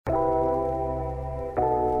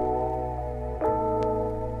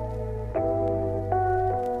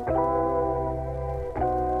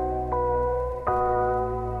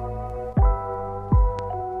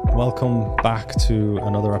welcome back to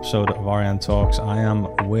another episode of Arian Talks. I am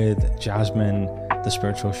with Jasmine, the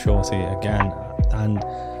spiritual shorty, again, and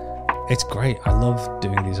it's great. I love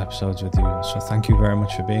doing these episodes with you, so thank you very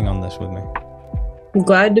much for being on this with me. I'm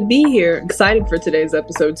glad to be here. Excited for today's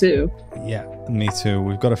episode too. Yeah, me too.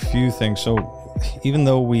 We've got a few things. So even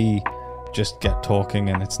though we just get talking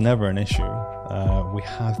and it's never an issue, we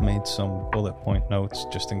have made some bullet point notes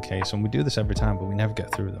just in case, and we do this every time, but we never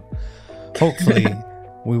get through them. Hopefully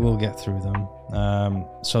we will get through them.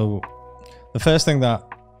 So the first thing that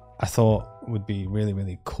I thought would be really,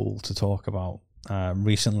 really cool to talk about,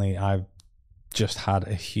 recently I've just had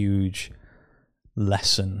a huge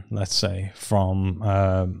lesson, let's say,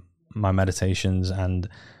 from my meditations, and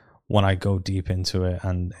when I go deep into it,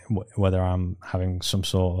 and whether I'm having some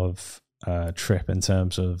sort of trip in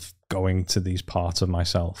terms of going to these parts of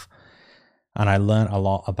myself. And I learned a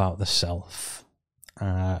lot about the self,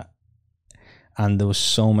 and there was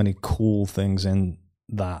so many cool things in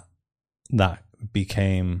that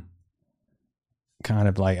became kind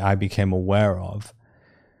of like I became aware of,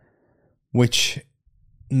 which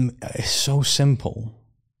is so simple,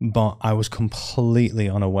 but I was completely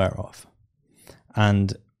unaware of.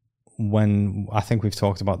 And when I think we've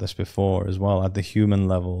talked about this before as well, at the human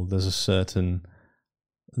level, there's a certain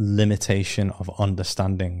limitation of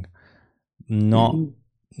understanding.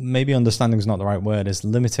 Maybe understanding is not the right word. It's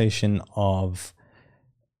limitation of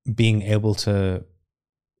being able to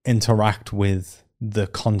interact with the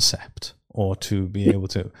concept, or to be able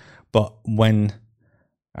to. But when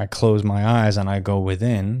I close my eyes and I go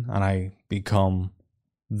within and I become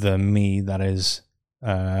the me that is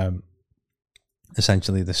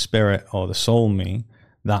essentially the spirit or the soul me,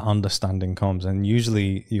 that understanding comes. And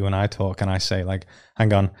usually you and I talk and I say, like,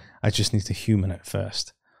 hang on, I just need to human it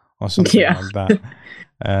first, or something like that.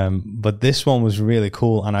 But this one was really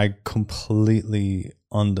cool, and I completely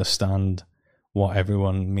understand what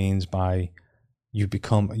everyone means by your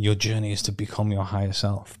journey is to become your higher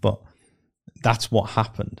self. But that's what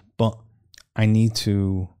happened. But I need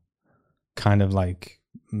to kind of like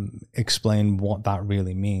explain what that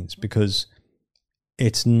really means, because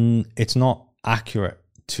it's not accurate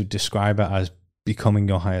to describe it as becoming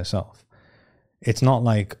your higher self. It's not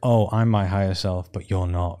like, oh, I'm my higher self, but you're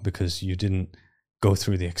not, because you didn't go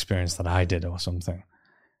through the experience that I did or something.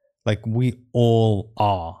 Like, we all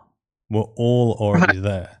are. We're all already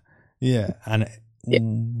there. Yeah. And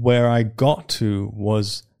where I got to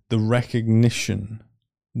was the recognition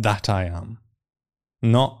that I am,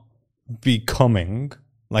 not becoming.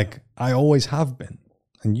 Like, I always have been,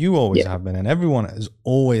 and you always have been, and everyone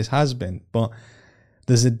always has been. But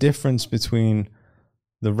there's a difference between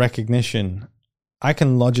the recognition. I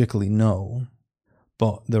can logically know,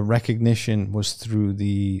 but the recognition was through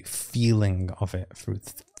the feeling of it, through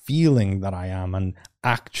feeling that I am, and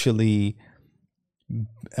actually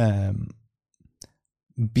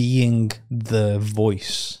being the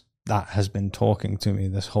voice that has been talking to me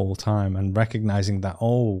this whole time, and recognizing that,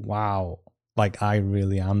 oh, wow, like, I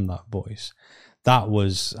really am that voice. That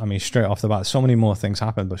was, I mean, straight off the bat, so many more things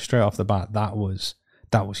happened, but straight off the bat, that was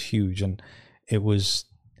huge. And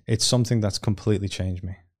it's something that's completely changed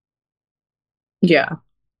me. Yeah.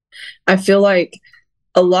 I feel like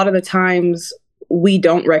a lot of the times we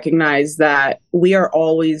don't recognize that we are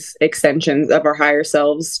always extensions of our higher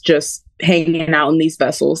selves, just hanging out in these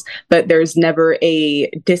vessels, but there's never a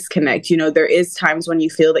disconnect. You know, there is times when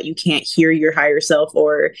you feel that you can't hear your higher self,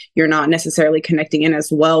 or you're not necessarily connecting in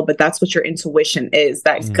as well, but that's what your intuition is.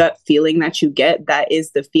 That gut feeling that you get, that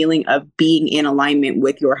is the feeling of being in alignment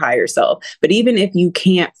with your higher self. But even if you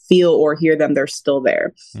can't feel or hear them, they're still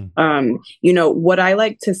there. You know, what I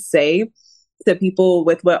like to say to people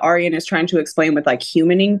with what Arian is trying to explain with like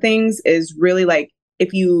humaning things is really like,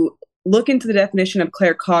 if you look into the definition of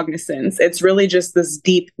claircognizance, it's really just this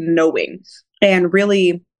deep knowing. And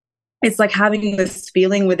really, it's like having this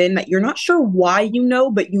feeling within that you're not sure why you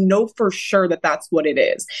know, but you know for sure that that's what it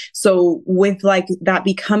is. So with like that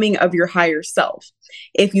becoming of your higher self,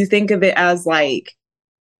 if you think of it as like,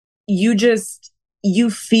 you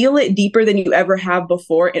feel it deeper than you ever have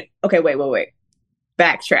before. Okay, wait.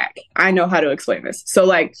 Backtrack. I know how to explain this. So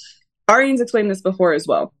like, Arian's explained this before as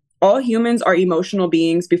well. All humans are emotional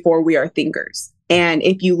beings before we are thinkers. And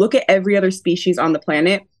if you look at every other species on the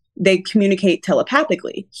planet, they communicate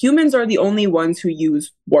telepathically. Humans are the only ones who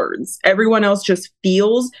use words. Everyone else just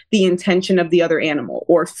feels the intention of the other animal,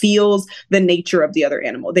 or feels the nature of the other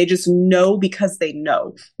animal. They just know because they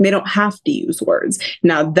know. They don't have to use words.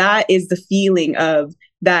 Now, that is the feeling of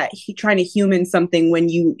that trying to human something when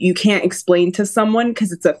you can't explain to someone,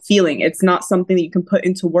 because it's a feeling. It's not something that you can put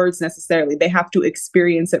into words necessarily. They have to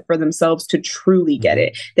experience it for themselves to truly get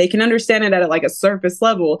it. They can understand it at like a surface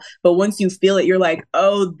level, but once you feel it, you're like,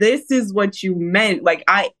 oh, this is what you meant. Like,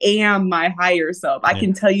 I am my higher self. I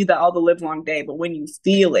can tell you that all the live long day, but when you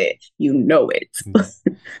feel it, you know it.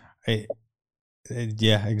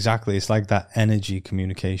 Yeah, exactly. It's like that energy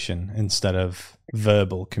communication instead of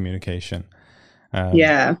verbal communication.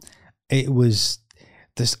 It was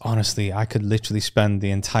this, honestly, I could literally spend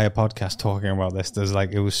the entire podcast talking about this.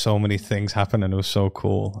 It was so many things happening. It was so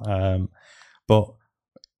cool. But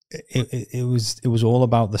it was all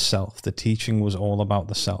about the self. The teaching was all about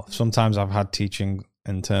the self. Sometimes I've had teaching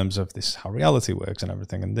in terms of this, how reality works and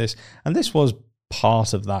everything. And this was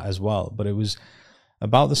part of that as well. But it was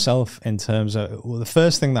about the self in terms of, well, the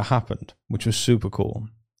first thing that happened, which was super cool.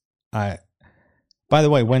 By the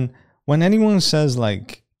way, when anyone says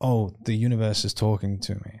like, oh, the universe is talking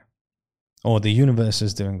to me, or the universe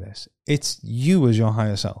is doing this, it's you as your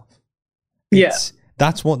higher self.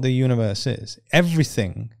 That's what the universe is.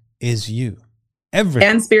 Everything is you. Everything.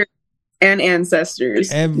 And spirit and ancestors.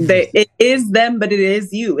 It is them, but it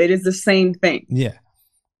is you. It is the same thing. Yeah.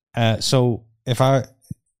 So if my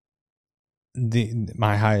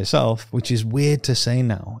higher self, which is weird to say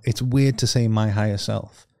now, it's weird to say my higher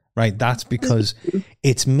self. Right, that's because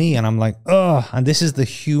it's me, and I'm like, oh, and this is the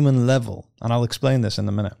human level, and I'll explain this in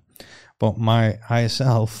a minute. But my higher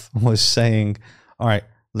self was saying, all right,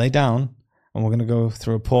 lay down, and we're going to go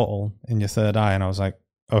through a portal in your third eye. And I was like,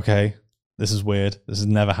 okay, this is weird. This has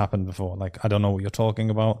never happened before. Like, I don't know what you're talking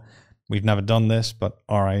about. We've never done this, but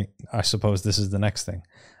all right, I suppose this is the next thing.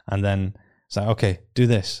 And then it's like, okay, do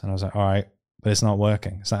this. And I was like, all right, but it's not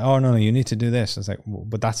working. It's like, oh, no, you need to do this. It's like, well,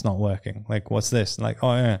 but that's not working. Like, what's this? Like,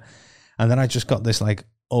 oh, yeah. And then I just got this like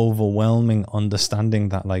overwhelming understanding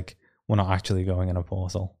that like, we're not actually going in a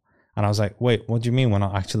portal. And I was like, wait, what do you mean we're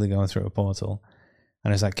not actually going through a portal?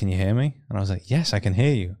 And it's like, can you hear me? And I was like, yes, I can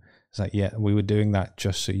hear you. It's like, yeah, we were doing that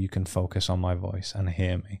just so you can focus on my voice and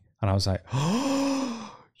hear me. And I was like,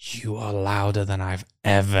 oh, you are louder than I've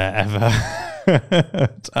ever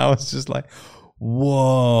heard. I was just like,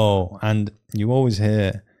 whoa. And you always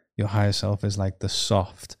hear your higher self is like the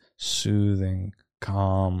soft, soothing,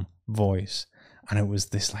 calm voice. And it was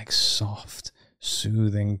this like soft,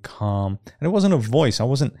 soothing, calm. And it wasn't a voice. I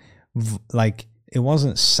wasn't like, it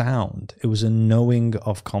wasn't sound. It was a knowing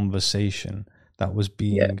of conversation that was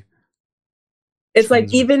being. It's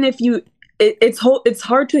like, even if you, it's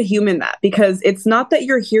hard to human that, because it's not that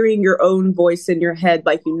you're hearing your own voice in your head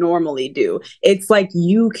like you normally do. It's like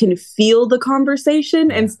you can feel the conversation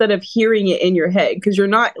instead of hearing it in your head, because you're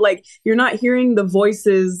not hearing the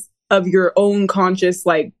voices of your own conscious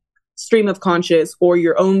like stream of conscious or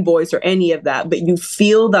your own voice or any of that, but you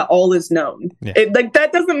feel that all is known. Like,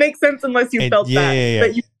 that doesn't make sense unless you felt that.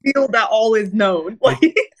 But you feel that all is known. Like,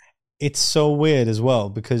 it's so weird as well,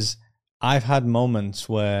 because I've had moments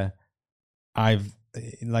where I've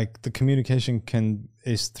like, the communication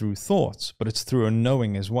is through thoughts, but it's through a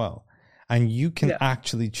knowing as well. And you can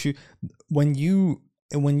actually choose when you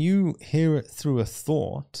hear it through a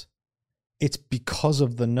thought, it's because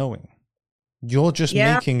of the knowing. You're just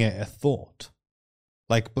making it a thought.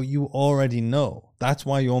 Like, but you already know. That's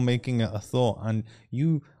why you're making it a thought. And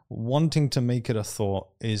you wanting to make it a thought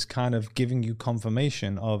is kind of giving you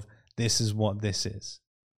confirmation of this is what this is.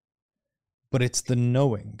 But it's the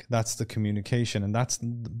knowing, that's the communication. And that's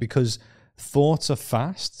because thoughts are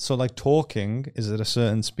fast. So like, talking is at a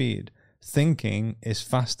certain speed. Thinking is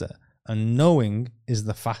faster. And knowing is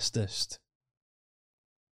the fastest.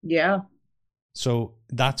 Yeah. So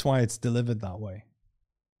that's why it's delivered that way.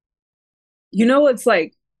 You know, it's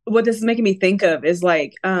like, what this is making me think of is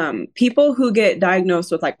like people who get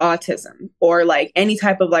diagnosed with like autism or like any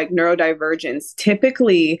type of like neurodivergence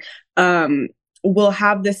typically will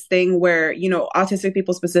have this thing where, you know, autistic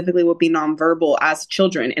people specifically will be nonverbal as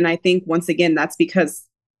children. And I think once again, that's because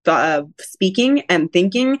speaking and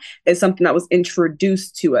thinking is something that was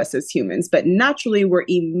introduced to us as humans, but naturally we're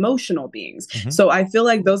emotional beings. So I feel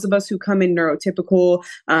like those of us who come in neurotypical,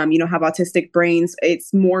 you know, have autistic brains,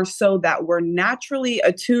 it's more so that we're naturally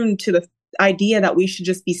attuned to the idea that we should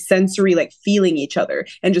just be sensory, like feeling each other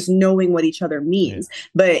and just knowing what each other means.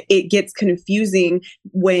 But it gets confusing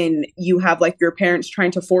when you have like your parents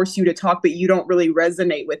trying to force you to talk, but you don't really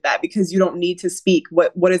resonate with that because you don't need to speak.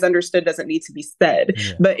 What is understood doesn't need to be said.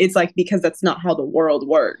 But it's like, because that's not how the world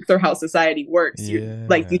works or how society works. You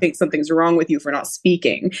think something's wrong with you for not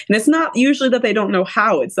speaking. And it's not usually that they don't know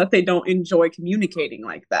how, it's that they don't enjoy communicating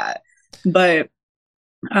like that. But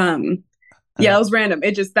Yeah, it was random.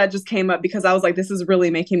 That just came up because I was like, this is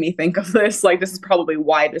really making me think of this. Like, this is probably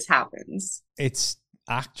why this happens. It's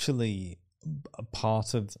actually a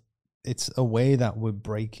part of, it's a way that we're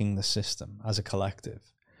breaking the system as a collective,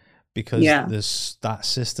 because that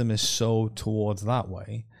system is so towards that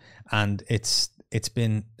way, and it's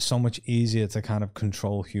been so much easier to kind of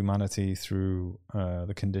control humanity through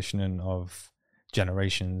the conditioning of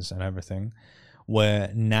generations and everything,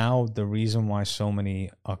 where now the reason why so many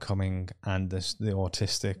are coming and the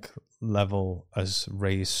autistic level has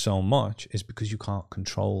raised so much is because you can't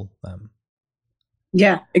control them.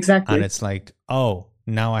 Yeah, exactly. And it's like, oh,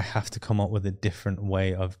 now I have to come up with a different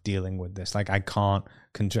way of dealing with this. Like, I can't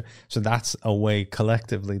control. So that's a way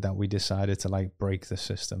collectively that we decided to like break the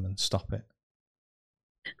system and stop it.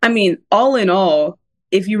 I mean, all in all,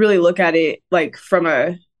 if you really look at it like from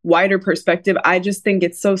a wider perspective, I just think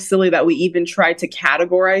it's so silly that we even try to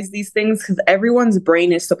categorize these things, because everyone's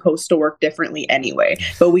brain is supposed to work differently anyway.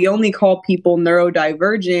 But we only call people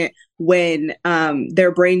neurodivergent when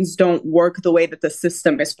their brains don't work the way that the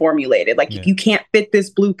system is formulated. Like, if you can't fit this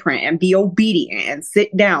blueprint and be obedient and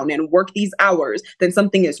sit down and work these hours, then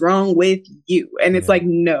something is wrong with you. And it's like,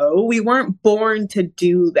 no, we weren't born to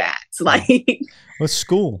do that. Like, well,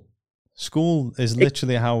 school is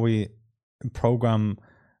literally how we program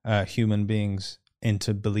human beings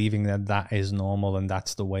into believing that is normal and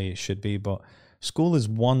that's the way it should be. But school is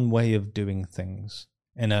one way of doing things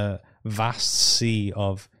in a vast sea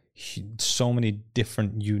of so many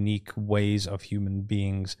different unique ways of human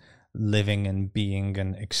beings living and being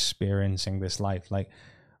and experiencing this life. Like,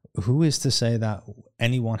 who is to say that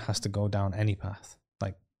anyone has to go down any path?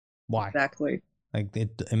 Like, why? Exactly. Like,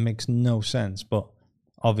 it makes no sense. But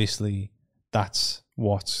obviously that's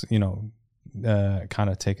what's, kind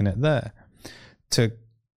of taking it there. To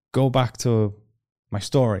go back to my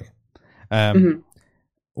story,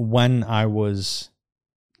 when I was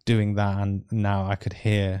doing that and now I could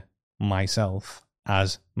hear myself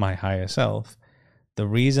as my higher self, the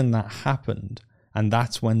reason that happened, and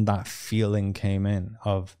that's when that feeling came in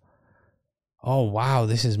of, oh wow,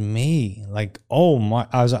 this is me. Like, oh my,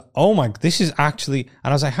 I was like, oh my, this is actually,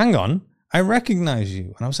 and I was like, hang on, I recognize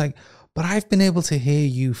you. And I was like, but I've been able to hear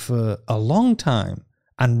you for a long time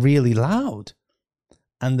and really loud.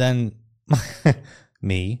 And then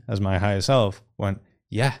me, as my higher self, went,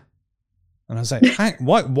 yeah. And I was like,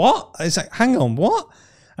 what? I was like, hang on, what?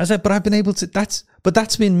 I was like, but I've been able to, that's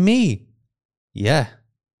been me. Yeah.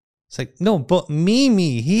 It's like, no, but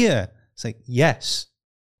me here. It's like, yes.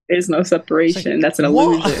 There's no separation. Like, that's an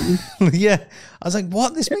illusion. Yeah. I was like,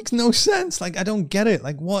 what? This makes no sense. Like, I don't get it.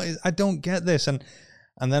 Like, what is, I don't get this. And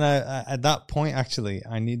then I at that point, actually,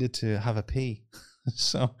 I needed to have a pee.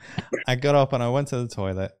 So I got up and I went to the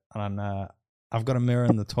toilet, and I've got a mirror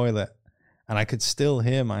in the toilet, and I could still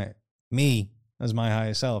hear me as my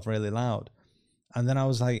higher self really loud. And then I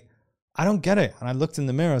was like, I don't get it. And I looked in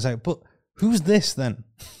the mirror. I was like, but who's this then?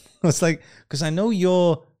 It's like, because I know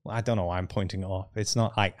you're, well, I don't know why I'm pointing up. It's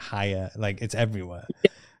not like higher, like it's everywhere.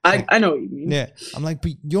 I know what you mean. Yeah. I'm like,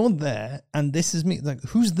 but you're there and this is me. Like,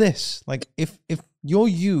 who's this? Like, if you're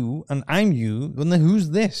you and I'm you, then who's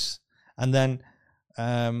this? And then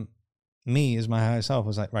me as my higher self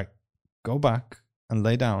was like, right, go back and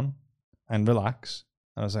lay down and relax.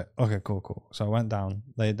 And I was like, okay, cool. So I went down,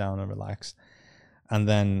 laid down and relaxed. And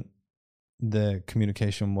then the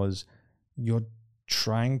communication was, you're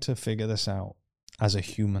trying to figure this out as a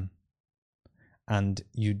human. And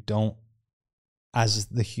you don't, as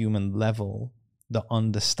the human level, the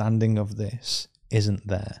understanding of this isn't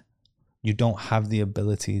there. You don't have the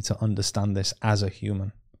ability to understand this as a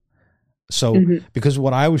human. So, because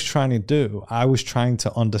what I was trying to do, I was trying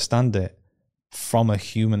to understand it from a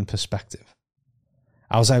human perspective.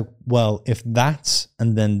 I was like, well, if that's,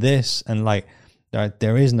 and then this, and like,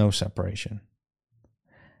 there is no separation.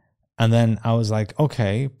 And then I was like,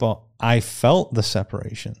 okay, but I felt the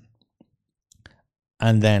separation.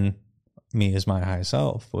 And then me as my higher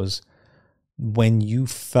self was, when you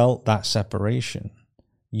felt that separation,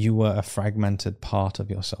 you were a fragmented part of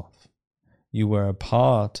yourself. You were a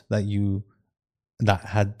part that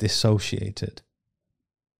had dissociated.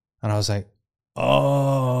 And I was like,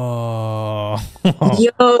 oh.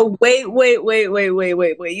 Yo, wait.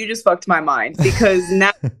 You just fucked my mind, because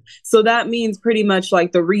now, so that means pretty much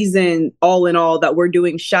like the reason, all in all, that we're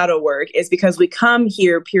doing shadow work is because we come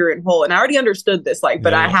here pure and whole. And I already understood this,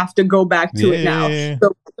 but I have to go back to it now.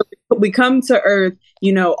 So we come to Earth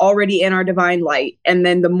already in our divine light. And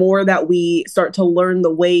then the more that we start to learn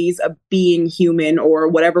the ways of being human, or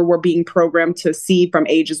whatever we're being programmed to see from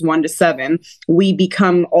ages 1 to 7, we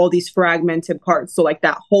become all these fragmented parts. So like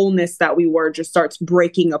that wholeness that we were just starts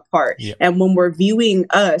breaking apart. Yeah. And when we're viewing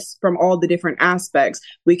us from all the different aspects,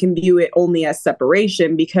 we can view it only as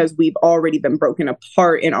separation because we've already been broken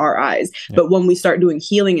apart in our eyes. Yeah. But when we start doing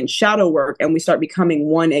healing and shadow work and we start becoming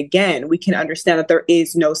one again, we can understand that there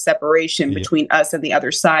is no separation between us and the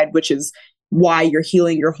other side, which is why you're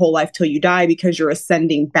healing your whole life till you die, because you're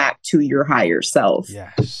ascending back to your higher self.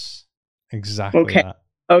 Yes, exactly. Okay. That.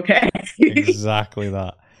 Okay. Exactly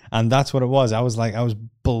that. And that's what it was. I was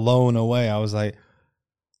blown away. I was like,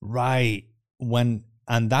 right. And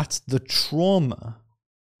that's the trauma.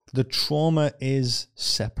 The trauma is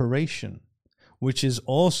separation, which is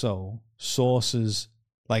also Source's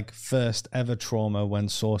like first ever trauma when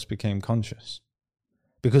Source became conscious.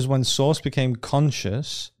 Because when Source became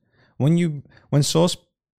conscious, when Source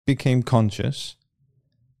became conscious,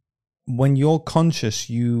 when you're conscious,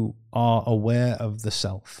 you are aware of the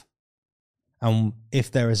self. And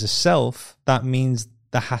if there is a self, that means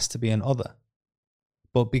there has to be an other.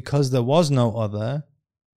 But because there was no other,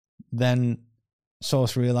 then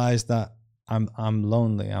Source realized that I'm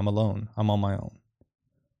lonely, I'm alone, I'm on my own.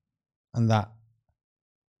 And that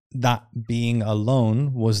being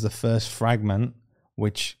alone was the first fragment,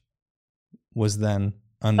 which was then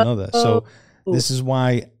another. So this is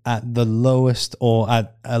why at the lowest, or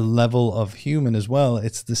at a level of human as well,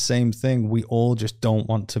 it's the same thing. We all just don't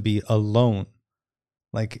want to be alone.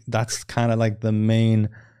 Like that's kind of like the main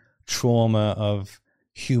trauma of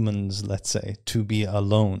humans, let's say, to be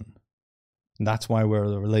alone. And that's why we're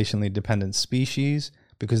a relationally dependent species,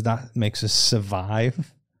 because that makes us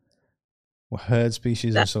survive. We're herd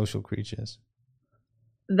species or social creatures.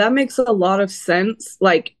 That makes a lot of sense.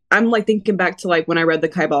 Like, I'm like thinking back to like when I read the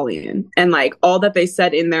Kybalion and like all that they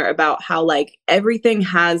said in there about how like everything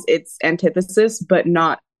has its antithesis, but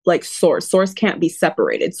not like source. Source can't be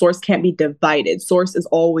separated. Source can't be divided. Source is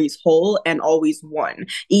always whole and always one.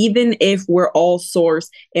 Even if we're all source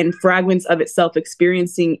in fragments of itself,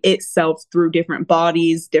 experiencing itself through different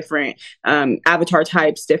bodies, different avatar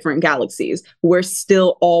types, different galaxies, we're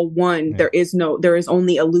still all one. Yeah. There is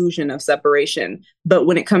only illusion of separation. But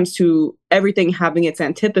when it comes to everything having its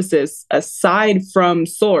antithesis, aside from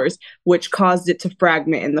source, which caused it to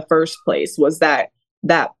fragment in the first place, was that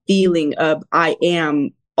feeling of I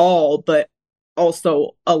am all, but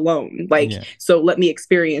also alone. Like, yeah. So let me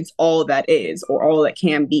experience all that is, or all that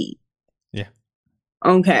can be. Yeah.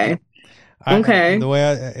 Okay. Okay. The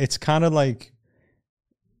way it's kind of like,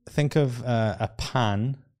 think of a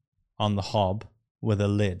pan on the hob with a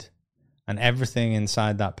lid, and everything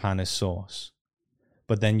inside that pan is source.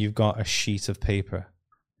 But then you've got a sheet of paper.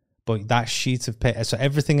 But that sheet of paper, so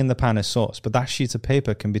everything in the pan is source, but that sheet of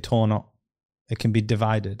paper can be torn up. It can be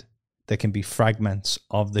divided. There can be fragments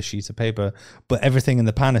of the sheet of paper, but everything in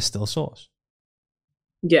the pan is still source.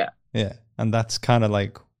 Yeah. Yeah. And that's kind of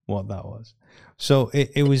like what that was. So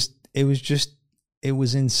it was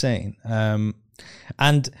insane.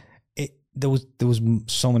 And there was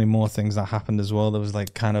so many more things that happened as well. There was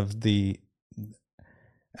like kind of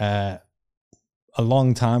a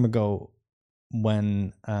long time ago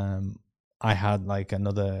when I had like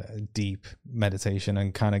another deep meditation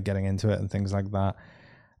and kind of getting into it and things like that.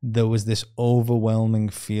 There was this overwhelming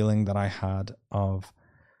feeling that I had of,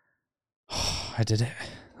 oh, I did it.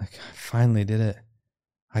 Like, I finally did it.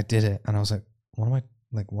 I did it. And I was like, what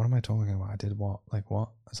am I talking about? I did what? Like, what?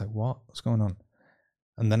 I was like, what? What's going on?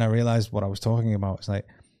 And then I realized what I was talking about. It's like,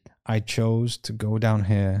 I chose to go down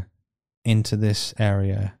here into this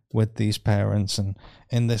area with these parents and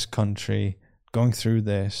in this country, going through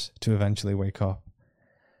this to eventually wake up.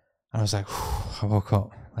 And I was like, I woke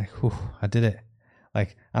up. Like, I did it.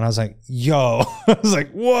 Like, and I was like, yo, I was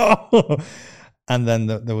like, whoa. And then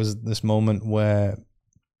there was this moment where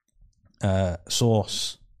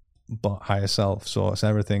Source, but higher self, Source,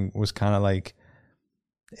 everything was kind of like,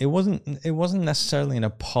 it wasn't necessarily an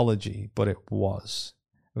apology, but it was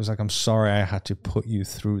like, I'm sorry I had to put you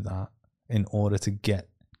through that in order to get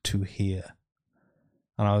to here.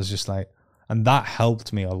 And I was just like, and that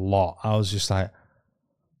helped me a lot. I was just like,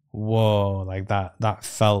 whoa, like that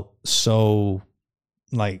felt so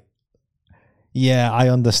like, yeah, I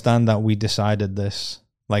understand that we decided this.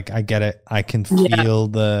 Like, I get it. I can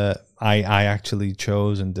feel I actually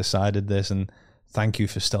chose and decided this, and thank you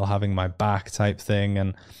for still having my back type thing.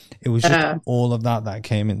 And it was just all of that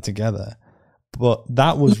came in together. But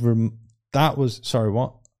that was sorry,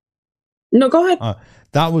 what? No, go ahead.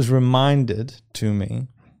 That was reminded to me.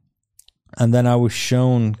 And then I was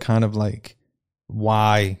shown kind of like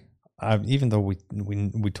why, even though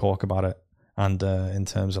we talk about it, and in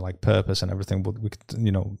terms of like purpose and everything, but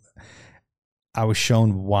I was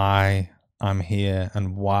shown why I'm here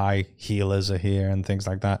and why healers are here and things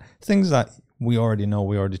like that. Things that we already know,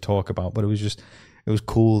 we already talk about, but it was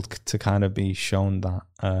cool to kind of be shown that.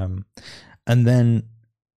 And then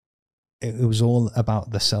it was all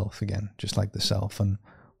about the self again, just like the self. And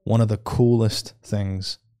one of the coolest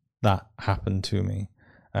things that happened to me,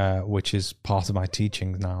 which is part of my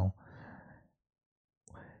teaching now,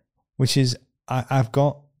 which is I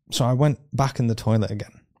went back in the toilet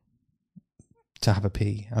again to have a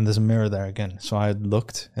pee, and there's a mirror there again. So I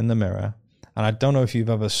looked in the mirror, and I don't know if you've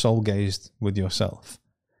ever soul gazed with yourself.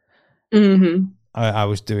 Mm-hmm. I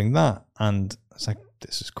was doing that, and I was like,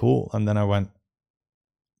 this is cool. And then I went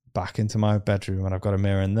back into my bedroom, and I've got a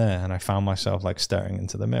mirror in there, and I found myself like staring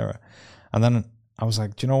into the mirror. And then I was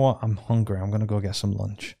like, do you know what? I'm hungry. I'm going to go get some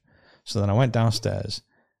lunch. So then I went downstairs,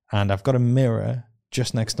 and I've got a mirror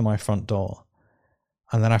just next to my front door.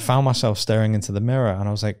 And then I found myself staring into the mirror, and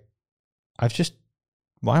I was like,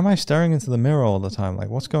 why am I staring into the mirror all the time? Like,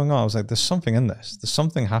 what's going on? I was like, there's something in this. There's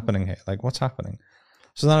something happening here. Like, what's happening?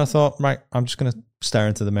 So then I thought, right, I'm just going to stare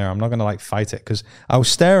into the mirror. I'm not going to like fight it, because I was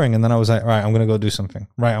staring, and then I was like, right, I'm going to go do something.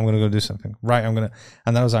 Right, I'm going to go do something. Right, and then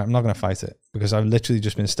I was like, I'm not going to fight it, because I've literally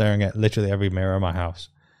just been staring at literally every mirror in my house.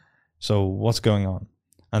 So what's going on?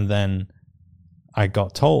 And then I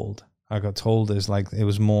got told is like, it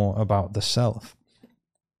was more about the self.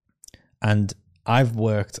 And I've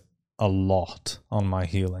worked a lot on my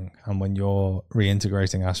healing. And when you're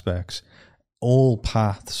reintegrating aspects, all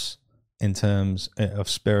paths in terms of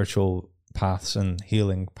spiritual paths and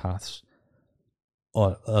healing paths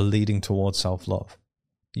are leading towards self-love.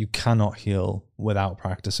 You cannot heal without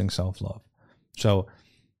practicing self-love. So,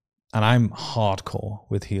 and I'm hardcore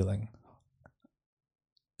with healing.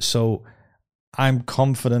 So I'm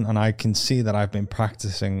confident, and I can see that I've been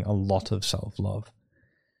practicing a lot of self-love.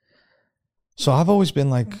 So I've always been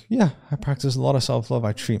like, yeah, I practice a lot of self-love.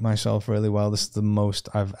 I treat myself really well. This is the most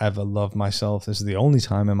I've ever loved myself. This is the only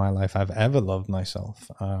time in my life I've ever loved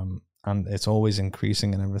myself. And it's always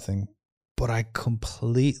increasing and everything. But I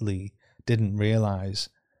completely didn't realize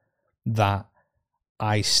that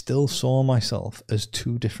I still saw myself as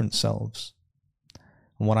two different selves.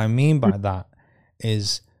 And what I mean by that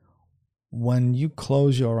is, when you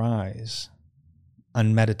close your eyes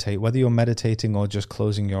and meditate, whether you're meditating or just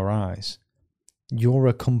closing your eyes, you're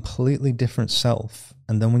a completely different self.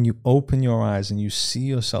 And then when you open your eyes and you see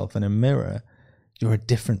yourself in a mirror, you're a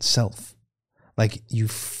different self. Like, you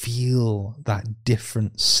feel that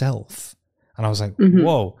different self. And I was like,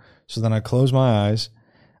 whoa. So then I closed my eyes,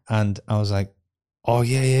 and I was like, oh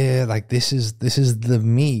yeah. Like, this is the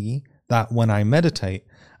me that when I meditate.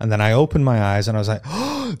 And then I opened my eyes, and I was like,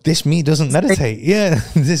 oh, this me doesn't meditate. Yeah.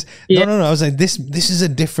 No. I was like, this is a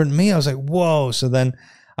different me. I was like, whoa. So then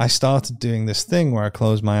I started doing this thing where I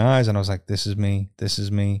closed my eyes, and I was like, this is me, this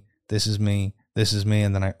is me, this is me, this is me.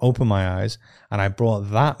 And then I opened my eyes, and I brought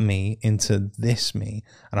that me into this me.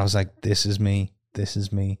 And I was like, this is me, this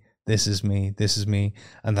is me, this is me, this is me.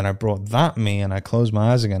 And then I brought that me, and I closed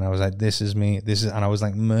my eyes again. I was like, this is me, this is, and I was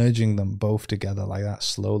like merging them both together like that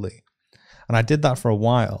slowly. And I did that for a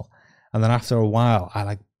while. And then after a while, I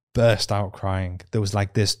like burst out crying. There was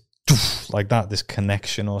like this, like that, this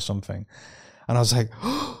connection or something. And I was like,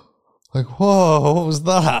 whoa, what was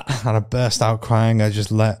that? And I burst out crying. I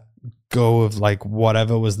just let go of like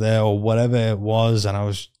whatever was there or whatever it was. And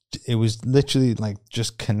it was literally like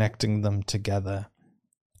just connecting them together.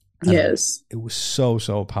 And yes. It was so,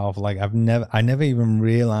 so powerful. Like, I never even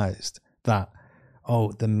realized that,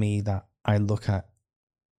 the me that I look at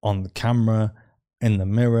on the camera, in the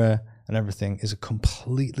mirror and everything is a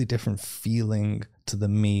completely different feeling to the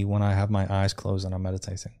me when I have my eyes closed and I'm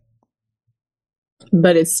meditating.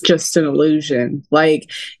 But it's just an illusion. Like,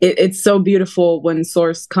 it's so beautiful when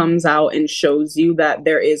Source comes out and shows you that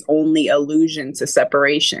there is only illusion to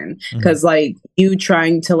separation. Because like, you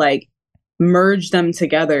trying to like merge them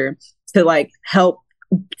together to like help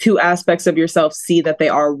two aspects of yourself see that they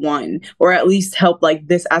are one, or at least help like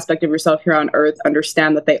this aspect of yourself here on earth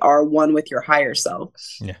understand that they are one with your higher self.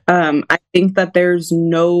 Yeah. I think that there's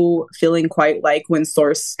no feeling quite like when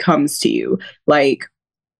Source comes to you. Like,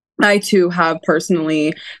 I too have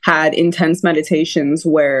personally had intense meditations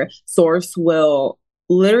where Source will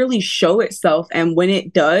literally show itself, and when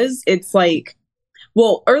it does, it's like,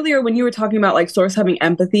 well, earlier when you were talking about like Source having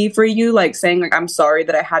empathy for you, like saying like, I'm sorry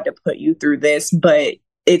that I had to put you through this, but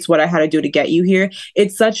it's what I had to do to get you here.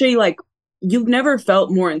 It's such a like, you've never felt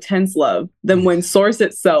more intense love than when Source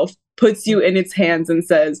itself puts you in its hands and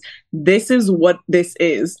says, this is what this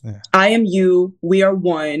is. Yeah. I am you. We are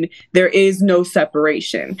one. There is no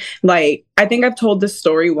separation. Like, I think I've told this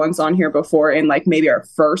story once on here before in like maybe our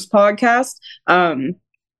first podcast.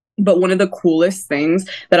 But one of the coolest things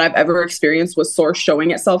that I've ever experienced was Source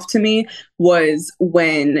showing itself to me was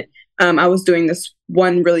when I was doing this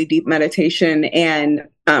one really deep meditation, and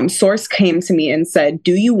Source came to me and said,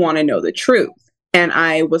 do you want to know the truth? And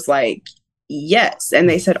I was like, yes. And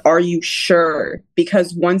they said, are you sure?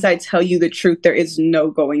 Because once I tell you the truth, there is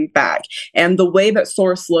no going back. And the way that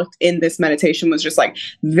Source looked in this meditation was just like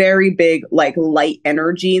very big, like light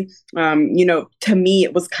energy. You know, to me,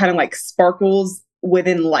 it was kind of like sparkles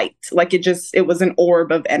within light. Like it was an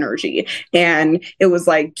orb of energy. And it was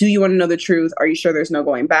like, do you want to know the truth? Are you sure there's no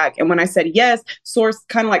going back? And when I said yes, Source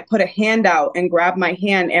kind of like put a hand out and grabbed my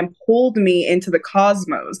hand and pulled me into the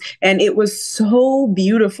cosmos. And it was so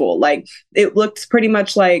beautiful. Like it looked pretty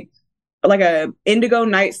much like a indigo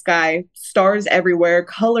night sky, stars everywhere,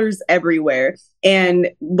 colors everywhere.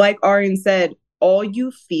 And like Arian said, all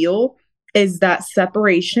you feel is that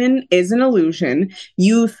separation is an illusion.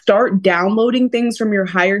 You start downloading things from your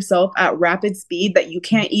higher self at rapid speed that you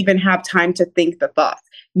can't even have time to think the thoughts.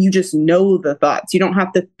 You just know the thoughts. You don't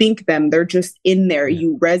have to think them. They're just in there.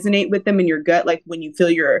 You resonate with them in your gut. Like when you feel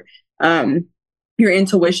your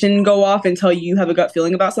intuition go off and tell you have a gut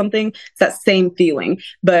feeling about something, it's that same feeling.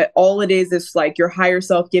 But all it is like your higher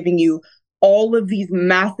self giving you all of these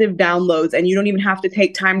massive downloads, and you don't even have to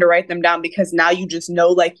take time to write them down because now you just know,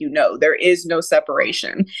 like, you know, there is no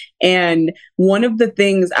separation. And one of the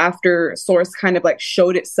things after Source kind of like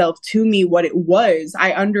showed itself to me what it was,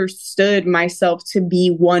 I understood myself to be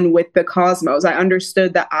one with the cosmos. I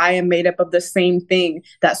understood that I am made up of the same thing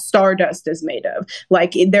that stardust is made of.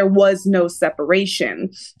 Like there was no separation.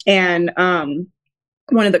 And,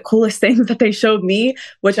 one of the coolest things that they showed me,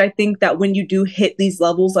 which I think that when you do hit these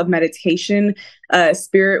levels of meditation,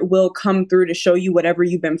 spirit will come through to show you whatever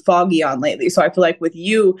you've been foggy on lately. So I feel like with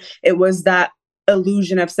you, it was that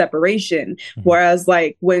illusion of separation. Mm-hmm. Whereas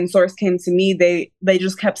like when Source came to me, they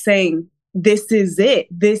just kept saying, this is it.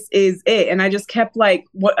 This is it. And I just kept like,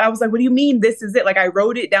 what I was like, what do you mean? This is it. Like I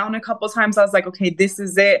wrote it down a couple of times. I was like, okay, this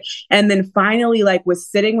is it. And then finally like was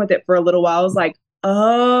sitting with it for a little while. I was like,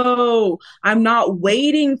 oh, I'm not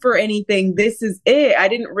waiting for anything. This is it. I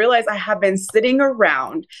didn't realize I have been sitting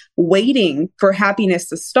around waiting for happiness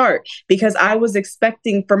to start because I was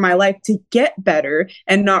expecting for my life to get better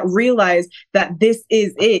and not realize that this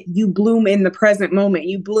is it. You bloom in the present moment.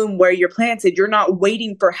 You bloom where you're planted. You're not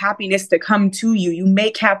waiting for happiness to come to you. You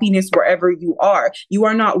make happiness wherever you are. You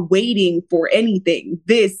are not waiting for anything.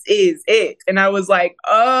 This is it. And I was like,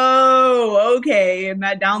 oh, okay. And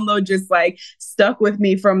that download just like stuck with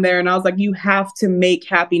me from there, and I was like, you have to make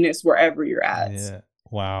happiness wherever you're at. Yeah.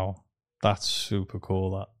 Wow, that's super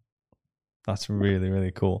cool. That's really,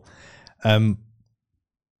 really cool. When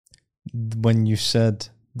you said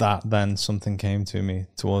that, then something came to me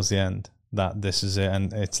towards the end that this is it,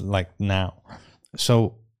 and it's like now.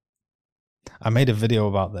 So I made a video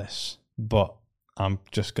about this, but I'm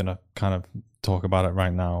just gonna kind of talk about it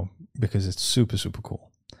right now because it's super, super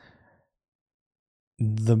cool.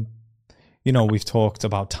 You know, we've talked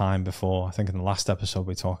about time before. I think in the last episode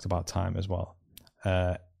we talked about time as well,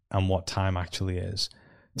 and what time actually is.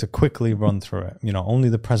 To quickly run through it, you know, only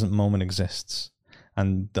the present moment exists,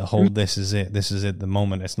 and the whole this is it, the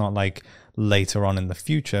moment. It's not like later on in the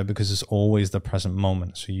future because it's always the present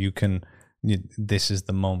moment. So this is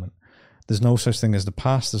the moment. There's no such thing as the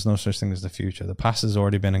past. There's no such thing as the future. The past has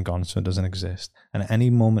already been and gone, so it doesn't exist. And any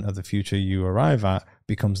moment of the future you arrive at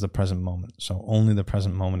becomes the present moment. So only the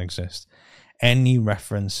present moment exists. Any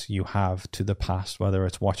reference you have to the past, whether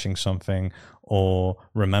it's watching something or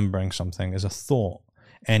remembering something, is a thought.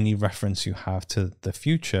 Any reference you have to the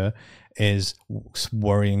future is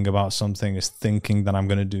worrying about something, is thinking that I'm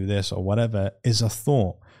going to do this or whatever, is a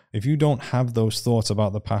thought. If you don't have those thoughts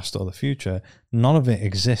about the past or the future, none of it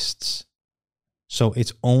exists. So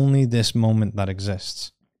it's only this moment that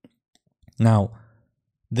exists. Now,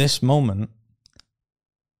 this moment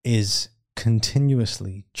is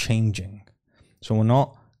continuously changing. So we're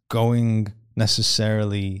not going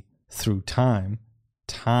necessarily through time.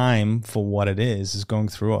 Time, for what it is going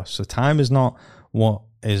through us. So time is not what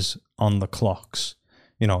is on the clocks.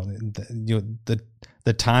 You know,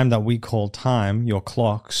 the time that we call time, your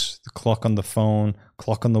clocks, the clock on the phone,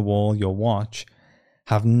 clock on the wall, your watch,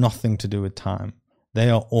 have nothing to do with time. They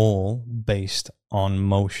are all based on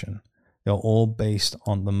motion. They're all based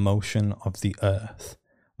on the motion of the earth.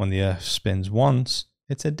 When the earth spins once,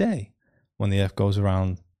 it's a day. When the earth goes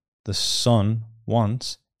around the sun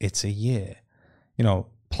once, it's a year. You know,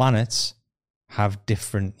 planets have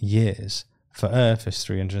different years. For Earth, it's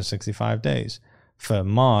 365 days. For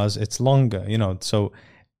Mars, it's longer, you know, so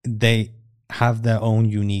they have their own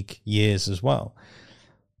unique years as well.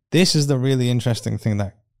 This is the really interesting thing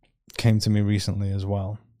that came to me recently as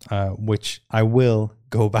well, which I will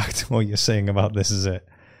go back to what you're saying about this is it.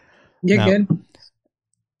 You're good.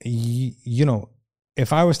 You know,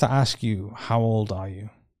 if I was to ask you, how old are you?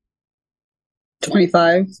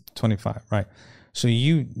 25. 25, right. So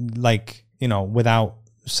you, like, you know, without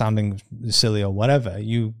sounding silly or whatever,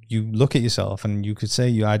 you look at yourself and you could say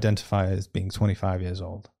you identify as being 25 years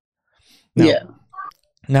old. Now, yeah.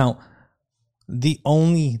 Now, the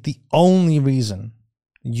only reason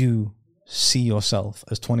you see yourself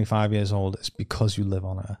as 25 years old is because you live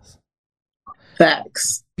on Earth.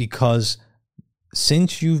 Facts. Because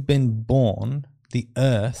since you've been born, the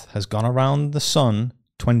Earth has gone around the sun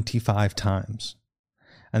 25 times.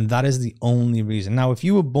 And that is the only reason. Now, if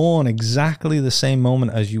you were born exactly the same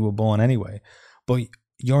moment as you were born anyway, but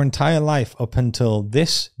your entire life up until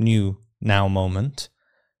this new now moment,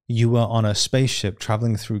 you were on a spaceship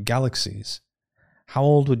traveling through galaxies, how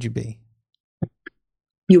old would you be?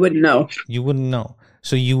 You wouldn't know. You wouldn't know.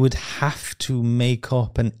 So you would have to make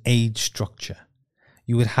up an age structure.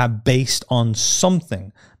 You would have based on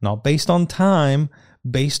something, not based on time,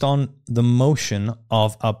 based on the motion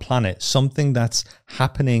of a planet, something that's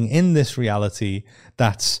happening in this reality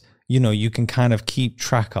that's, you know, you can kind of keep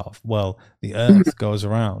track of. Well, the Earth goes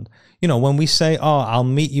around. You know, when we say, oh, I'll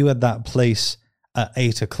meet you at that place at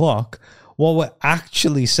 8 o'clock, what we're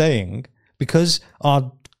actually saying, because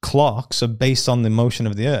our clocks are based on the motion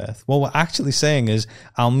of the Earth, what we're actually saying is,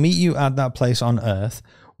 I'll meet you at that place on Earth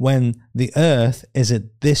when the Earth is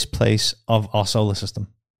at this place of our solar system.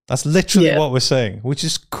 That's literally what we're saying, which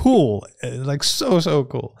is cool. Like, so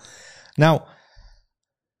cool. Now,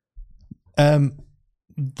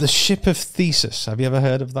 the ship of Theseus, have you ever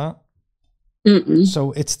heard of that? Mm-mm.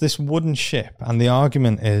 So it's this wooden ship, and the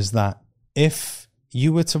argument is that if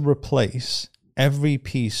you were to replace every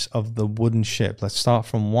piece of the wooden ship, let's start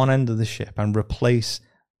from one end of the ship and replace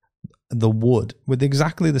the wood with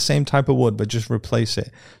exactly the same type of wood, but just replace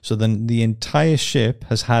it. So then the entire ship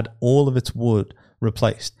has had all of its wood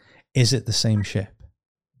replaced. Is it the same ship?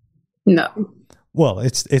 No. Well,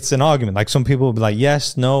 it's an argument. Like, some people will be like,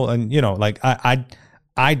 yes, no, and, you know, like, I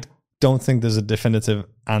don't think there's a definitive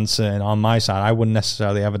answer, and on my side, I wouldn't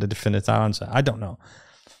necessarily have a definitive answer. I don't know.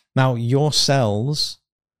 Now, your cells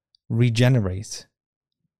regenerate.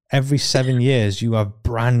 Every 7 years, you have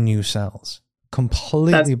brand new cells.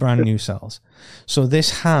 Completely brand new cells. So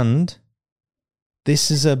this hand, this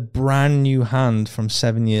is a brand new hand from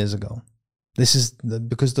 7 years ago. This is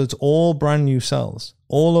because that's all brand new cells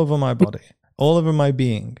all over my body, all over my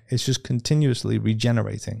being. It's just continuously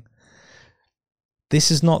regenerating.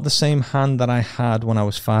 This is not the same hand that I had when I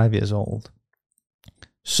was 5 years old.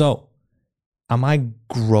 So, am I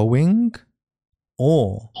growing,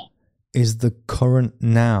 or is the current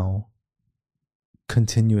now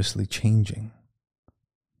continuously changing?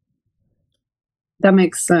 That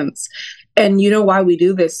makes sense. And you know why we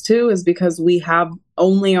do this too is because we have,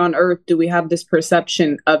 only on Earth do we have this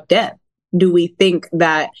perception of death. Do we think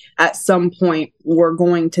that at some point we're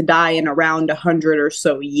going to die in around 100 or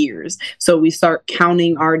so years? So we start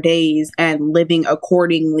counting our days and living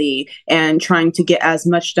accordingly and trying to get as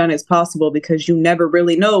much done as possible, because you never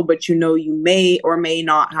really know, but you know you may or may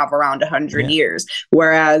not have around 100 years.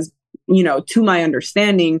 Whereas, you know, to my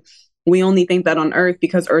understanding, we only think that on Earth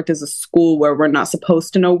because Earth is a school where we're not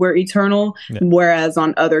supposed to know we're eternal. Yeah. Whereas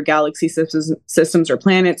on other galaxy systems or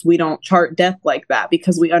planets, we don't chart death like that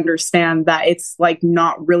because we understand that it's like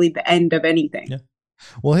not really the end of anything. Yeah.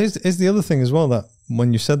 Well, here's the other thing as well, that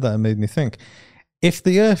when you said that, it made me think. If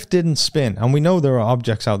the Earth didn't spin, and we know there are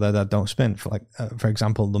objects out there that don't spin, for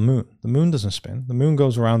example, the moon. The moon doesn't spin. The moon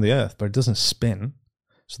goes around the Earth, but it doesn't spin.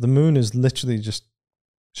 So the moon is literally just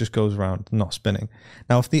goes around, not spinning.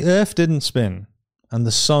 Now, if the Earth didn't spin and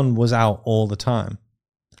the sun was out all the time,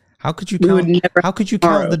 how could you count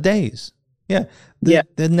the days? Yeah.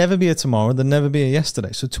 There'd never be a tomorrow. There'd never be a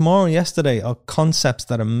yesterday. So tomorrow and yesterday are concepts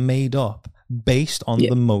that are made up based on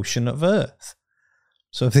the motion of Earth.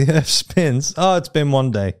 So if the Earth spins, it's been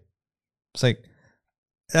one day. It's like,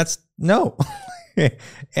 no, it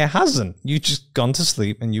hasn't. You've just gone to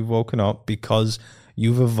sleep and you've woken up because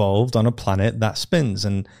you've evolved on a planet that spins,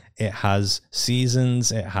 and it has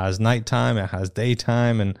seasons, it has nighttime, it has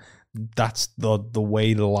daytime, and that's the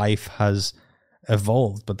way life has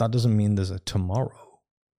evolved. But that doesn't mean there's a tomorrow.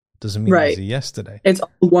 Doesn't mean there's a yesterday. It's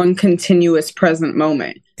one continuous present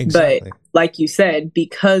moment. Exactly. But like you said,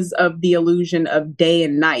 because of the illusion of day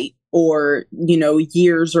and night, or,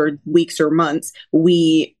 years or weeks or months.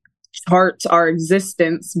 We chart our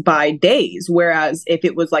existence by days. Whereas if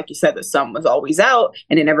it was, like you said, the sun was always out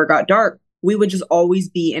and it never got dark, we would just always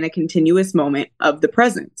be in a continuous moment of the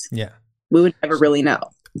present. Yeah. We would never really know.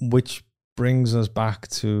 Which brings us back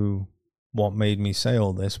to what made me say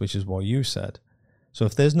all this, which is what you said. So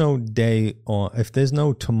if there's no day, or if there's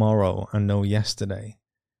no tomorrow and no yesterday,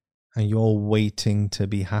 and you're waiting to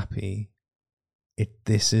be happy,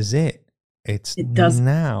 this is it. It does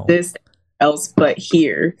now. This else but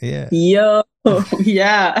here. Yeah. Yo.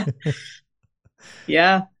 Yeah.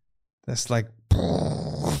 Yeah. That's like,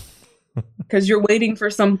 because you're waiting for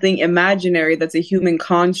something imaginary that's a human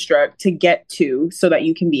construct to get to so that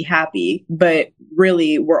you can be happy. But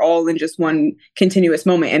really, we're all in just one continuous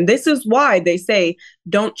moment. And this is why they say,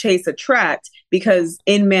 don't chase, attract, because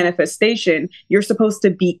in manifestation, you're supposed to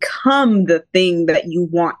become the thing that you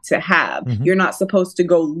want to have. Mm-hmm. You're not supposed to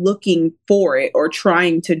go looking for it or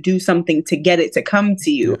trying to do something to get it to come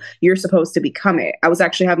to you. Yeah. You're supposed to become it. I was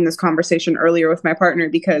actually having this conversation earlier with my partner,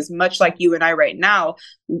 because much like you and I right now,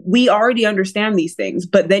 we already understand these things,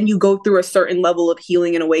 but then you go through a certain level of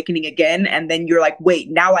healing and awakening again, and then you're like, wait,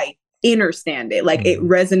 now I understand it. Like, it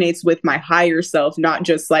resonates with my higher self, not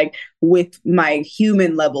just like with my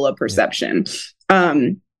human level of perception. Yeah.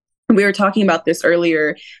 We were talking about this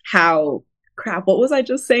earlier, how what was I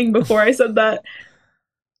just saying before I said that?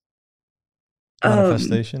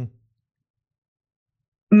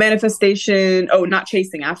 Manifestation. Oh, not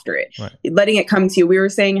chasing after it. Right. Letting it come to you. We were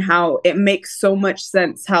saying how it makes so much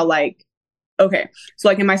sense how, like, okay, so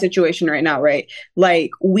like in my situation right now, right?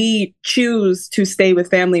 Like, we choose to stay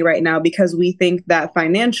with family right now because we think that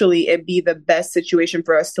financially it'd be the best situation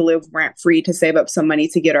for us to live rent free, to save up some money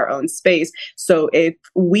to get our own space. So if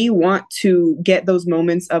we want to get those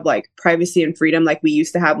moments of like privacy and freedom like we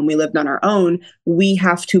used to have when we lived on our own, we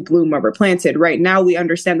have to bloom where we're planted. Right now, we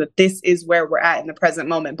understand that this is where we're at in the present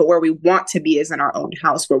moment, but where we want to be is in our own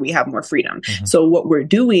house where we have more freedom. Mm-hmm. So what we're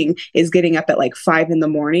doing is getting up at like 5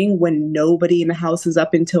 a.m. when nobody in the house is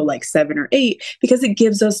up until like 7 or 8, because it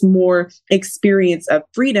gives us more experience of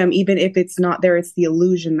freedom. Even if it's not there, it's the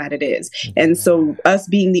illusion that it is. And so us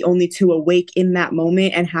being the only two awake in that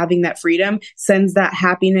moment and having that freedom sends that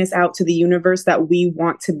happiness out to the universe that we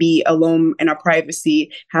want to be alone in our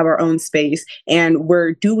privacy, have our own space, and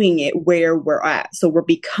we're doing it where we're at. So we're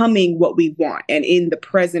becoming what we want and in the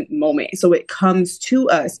present moment. So it comes to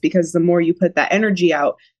us, because the more you put that energy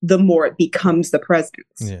out, the more it becomes the present.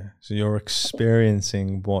 Yeah. So you're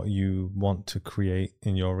experiencing what you want to create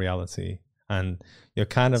in your reality. And you're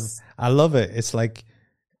kind of, I love it. It's like,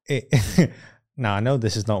 now I know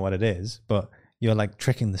this is not what it is, but you're like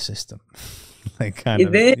tricking the system. Like kind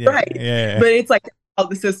of. Yeah, right. Yeah. But it's like how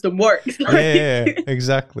the system works. Yeah,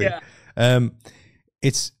 exactly. Yeah.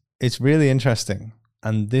 It's really interesting.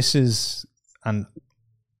 And this is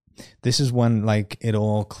when like it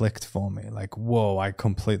all clicked for me. Like, whoa, I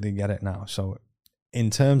completely get it now. So in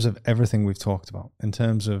terms of everything we've talked about, in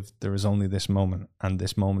terms of there is only this moment and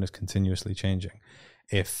this moment is continuously changing.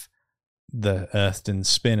 If the earth didn't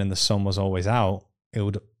spin and the sun was always out,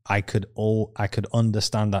 I could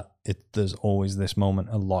understand that there's always this moment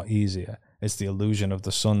a lot easier. It's the illusion of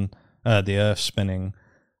the sun, the earth spinning,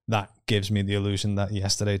 that gives me the illusion that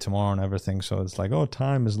yesterday, tomorrow, and everything. So it's like, oh,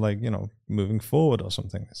 time is like, moving forward or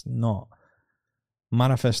something. It's not.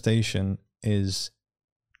 Manifestation is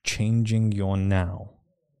changing your now.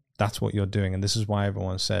 That's what you're doing. And this is why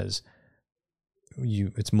everyone says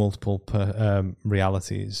it's multiple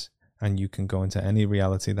realities, and you can go into any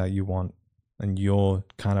reality that you want, and you're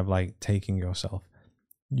kind of like taking yourself.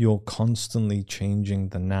 You're constantly changing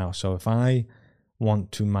the now. So if I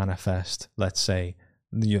want to manifest, let's say,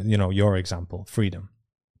 your example, freedom,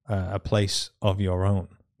 a place of your own,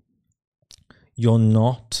 you're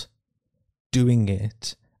not doing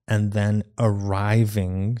it and then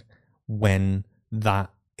arriving when that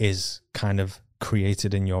is kind of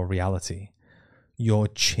created in your reality. You're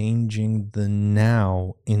changing the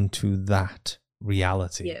now into that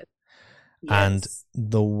reality. Yes. And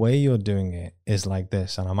the way you're doing it is like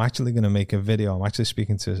this. And I'm actually going to make a video. I'm actually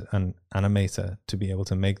speaking to an animator to be able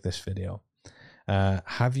to make this video.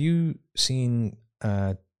 Have you seen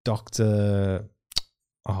Doctor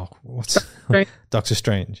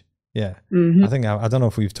Strange? Yeah. Mm-hmm. I don't know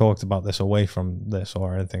if we've talked about this away from this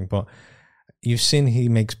or anything, but you've seen he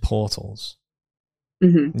makes portals.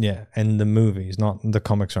 Mm-hmm. Yeah, in the movies, not the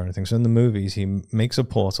comics or anything. So in the movies, he makes a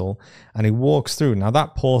portal and he walks through. Now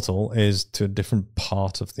that portal is to a different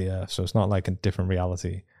part of the earth, so it's not like a different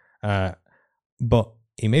reality. But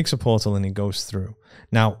he makes a portal and he goes through.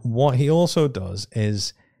 Now, what he also does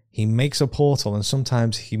is he makes a portal, and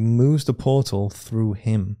sometimes he moves the portal through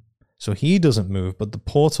him. So he doesn't move, but the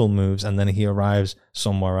portal moves, and then he arrives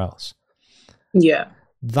somewhere else. Yeah.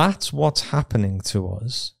 That's what's happening to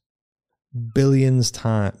us billions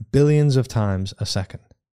of times a second.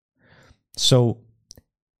 So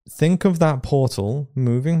think of that portal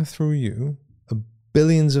moving through you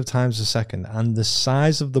billions of times a second, and the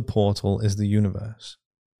size of the portal is the universe,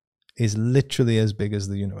 is literally as big as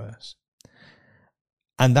the universe.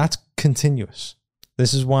 And that's continuous.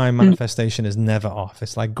 This is why manifestation is never off.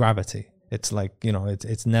 It's like gravity. It's like,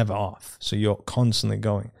 it's never off. So you're constantly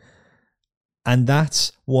going. And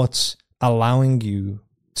that's what's allowing you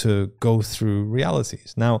to go through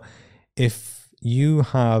realities. Now, if you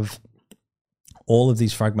have all of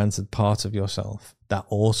these fragmented parts of yourself that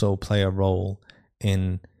also play a role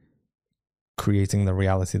in creating the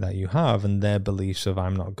reality that you have, and their beliefs of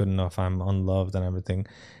I'm not good enough, I'm unloved and everything,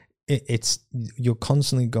 you're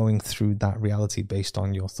constantly going through that reality based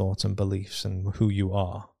on your thoughts and beliefs and who you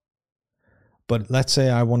are. But let's say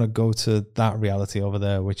I want to go to that reality over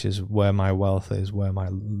there, which is where my wealth is, where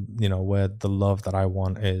where the love that I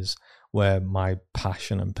want is, where my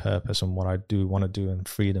passion and purpose and what I do want to do and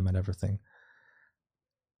freedom and everything.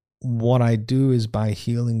 What I do is, by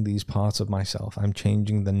healing these parts of myself, I'm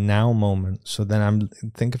changing the now moment. So then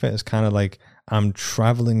think of it as kind of like I'm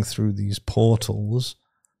traveling through these portals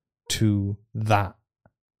to that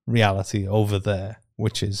reality over there,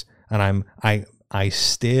 which is, and I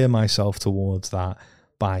steer myself towards that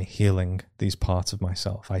by healing these parts of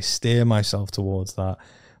myself. I steer myself towards that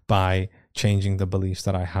by changing the beliefs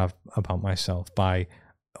that I have about myself, by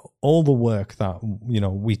all the work that,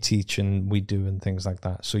 we teach and we do and things like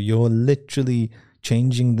that. So you're literally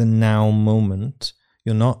changing the now moment.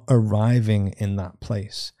 You're not arriving in that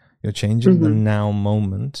place. You're changing the now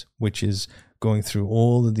moment, which is going through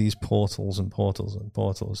all of these portals and portals and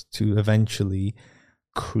portals to eventually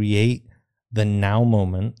create the now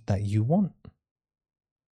moment that you want.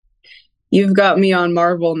 You've got me on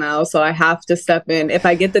Marvel now, so I have to step in. If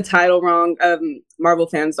I get the title wrong, Marvel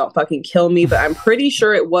fans don't fucking kill me, but I'm pretty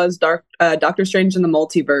sure it was Doctor Strange in the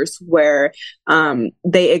Multiverse, where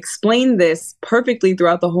they explained this perfectly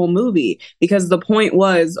throughout the whole movie, because the point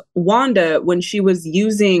was Wanda, when she was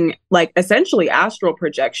using like essentially astral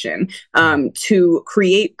projection to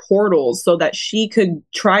create portals so that she could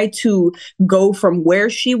try to go from where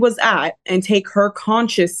she was at and take her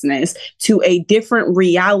consciousness to a different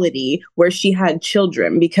reality where she had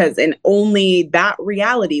children, because in only that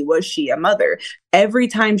reality was she a mother. Every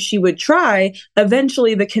time she would try,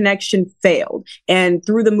 eventually the connection failed. And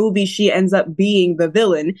through the movie, she ends up being the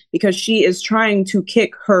villain because she is trying to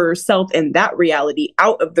kick herself in that reality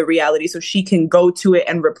out of the reality so she can go to it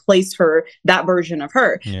and replace that version of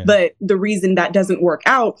her. Yeah. But the reason that doesn't work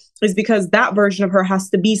out is because that version of her has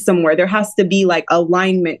to be somewhere. There has to be like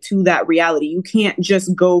alignment to that reality. You can't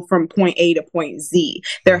just go from point A to point Z.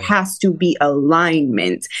 There has to be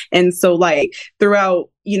alignment. And so like throughout,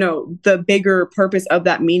 the bigger purpose of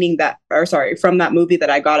that from that movie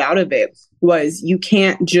that I got out of it was you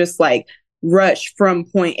can't just like rush from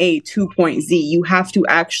point A to point Z. You have to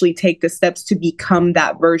actually take the steps to become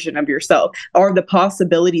that version of yourself. Are the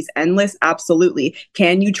possibilities endless? Absolutely.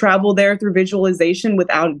 Can you travel there through visualization?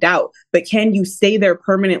 Without a doubt. But can you stay there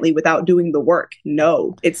permanently without doing the work?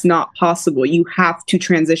 No, it's not possible. You have to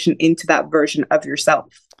transition into that version of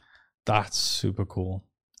yourself. That's super cool.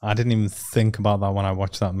 I didn't even think about that when I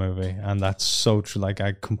watched that movie, and that's so true. Like,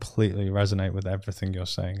 I completely resonate with everything you're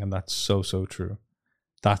saying, and that's so true.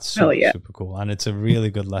 That's super cool, and it's a really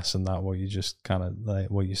good lesson, that what you just kind of like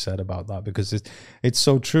what you said about that, because it's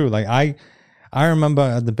so true. Like I remember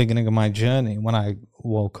at the beginning of my journey when I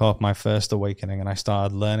woke up, my first awakening, and I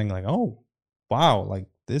started learning like, oh wow, like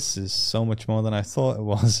this is so much more than I thought it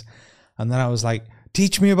was, and then I was like,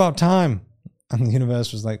 teach me about time, and the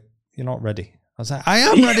universe was like, you're not ready. I was like, I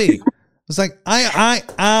am ready. I was like,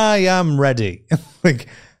 I am ready. Like,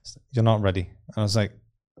 you're not ready. I was like,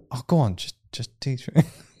 oh, go on, just teach me.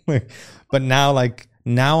 Like, but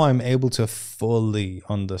now I'm able to fully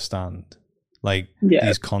understand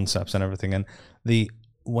these concepts and everything. And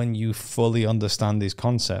when you fully understand these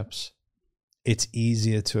concepts, it's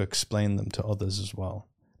easier to explain them to others as well.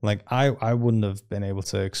 Like I wouldn't have been able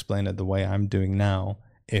to explain it the way I'm doing now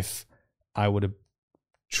if I would have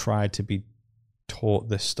tried to be taught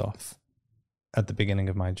this stuff at the beginning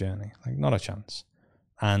of my journey. Like, not a chance.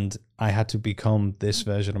 And I had to become this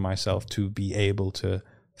version of myself to be able to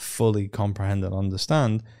fully comprehend and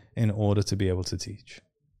understand in order to be able to teach.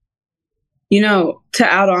 To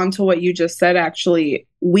add on to what you just said, actually,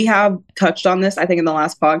 we have touched on this, I think, in the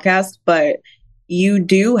last podcast, but you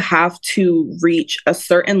do have to reach a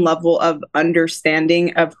certain level of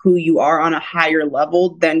understanding of who you are on a higher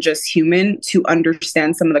level than just human to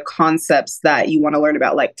understand some of the concepts that you want to learn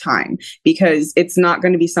about, like time, because it's not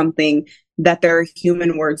going to be something that there are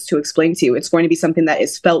human words to explain to you. It's going to be something that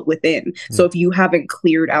is felt within. So if you haven't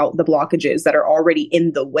cleared out the blockages that are already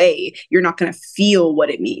in the way, you're not going to feel what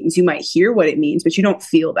it means. You might hear what it means, but you don't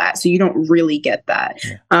feel that. So you don't really get that.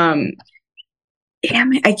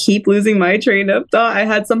 Damn it, I keep losing my train of thought. I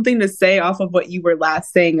had something to say off of what you were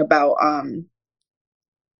last saying about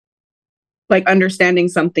like understanding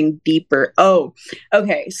something deeper. Oh,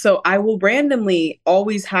 okay. So I will randomly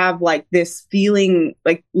always have like this feeling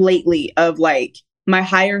like lately of like my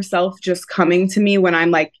higher self just coming to me when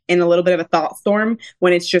I'm like in a little bit of a thought storm,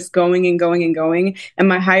 when it's just going and going and going. And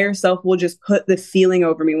my higher self will just put the feeling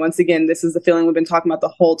over me. Once again, this is the feeling we've been talking about the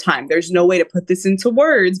whole time. There's no way to put this into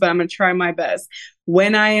words, but I'm going to try my best.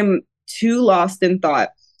 When I am too lost in thought,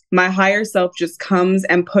 my higher self just comes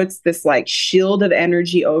and puts this like shield of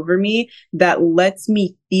energy over me that lets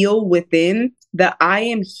me feel within that I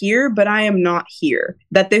am here, but I am not here.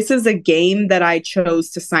 That this is a game that I chose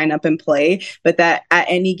to sign up and play, but that at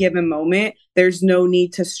any given moment, there's no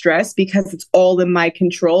need to stress because it's all in my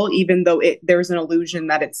control, even though there's an illusion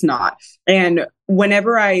that it's not. And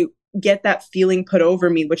whenever I get that feeling put over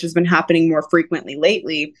me, which has been happening more frequently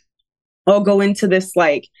lately, I'll go into this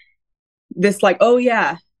like, oh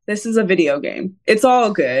yeah, this is a video game. It's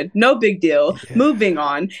all good. No big deal. Yeah. Moving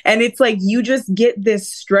on. And it's like you just get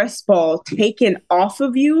this stress ball taken off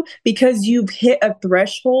of you because you've hit a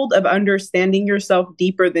threshold of understanding yourself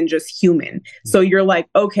deeper than just human. So you're like,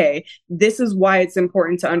 okay, this is why it's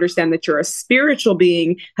important to understand that you're a spiritual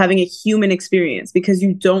being having a human experience, because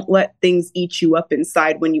you don't let things eat you up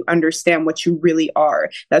inside when you understand what you really are.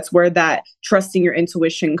 That's where that trusting your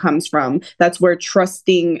intuition comes from. That's where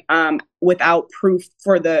trusting without proof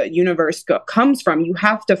for the universe comes from. You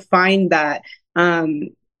have to find that,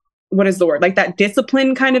 what is the word? Like that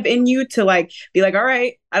discipline kind of in you to like, be like, all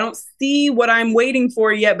right, I don't see what I'm waiting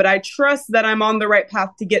for yet, but I trust that I'm on the right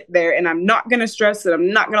path to get there. And I'm not going to stress it.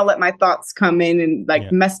 I'm not going to let my thoughts come in and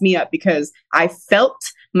like mess me up because I felt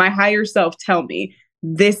my higher self tell me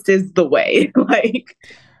this is the way. Like,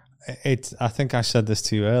 I think I said this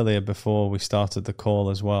to you earlier before we started the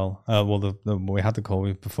call as well. We had the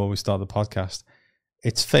call before we started the podcast.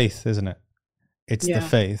 It's faith, isn't it? It's the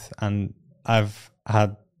faith. And I've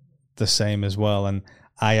had the same as well. And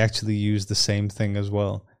I actually use the same thing as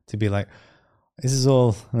well to be like, this is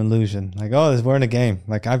all an illusion. Like, oh, we're in a game.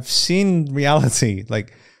 Like I've seen reality.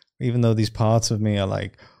 Like, even though these parts of me are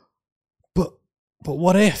like, but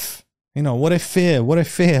what if? You know, what if fear? What if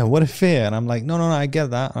fear? What if fear? And I'm like, no, I get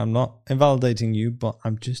that. I'm not invalidating you, but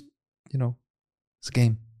I'm just, it's a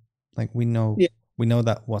game. Like we know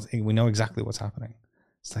that we know exactly what's happening.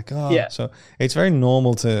 It's like, so it's very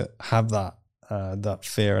normal to have that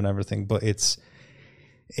fear and everything, but it's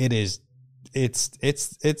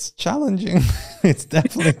challenging. It's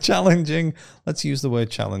definitely challenging. Let's use the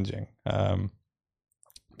word challenging. But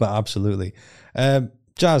absolutely.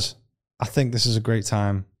 Jazz, I think this is a great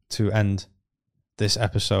time to end this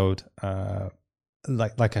episode.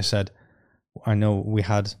 Like I said, I know we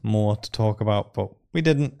had more to talk about, but we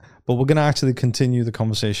didn't. But we're going to actually continue the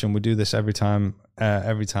conversation. We do this every time.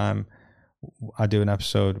 Every time I do an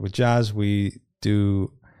episode with Jazz, we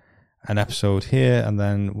do an episode here, and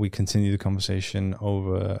then we continue the conversation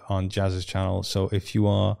over on Jazz's channel. So if you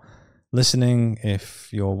are listening, if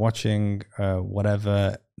you're watching,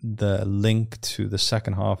 whatever, the link to the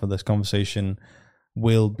second half of this conversation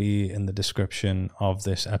will be in the description of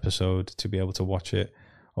this episode to be able to watch it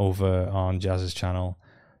over on Jazz's channel.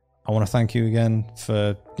 I want to thank you again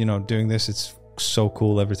for, doing this. It's so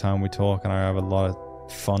cool every time we talk, and I have a lot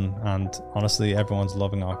of fun, and honestly, everyone's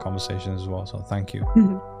loving our conversations as well. So thank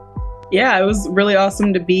you. Yeah, it was really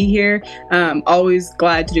awesome to be here. Always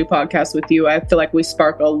glad to do podcasts with you. I feel like we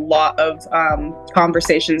spark a lot of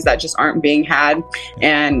conversations that just aren't being had.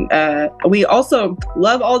 And we also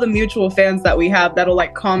love all the mutual fans that we have that'll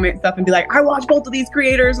like comment stuff and be like, I watch both of these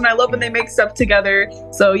creators and I love when they make stuff together.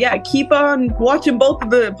 So yeah, keep on watching both of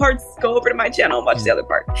the parts. Go over to my channel and watch the other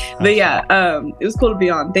part. But yeah, it was cool to be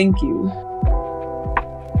on. Thank you.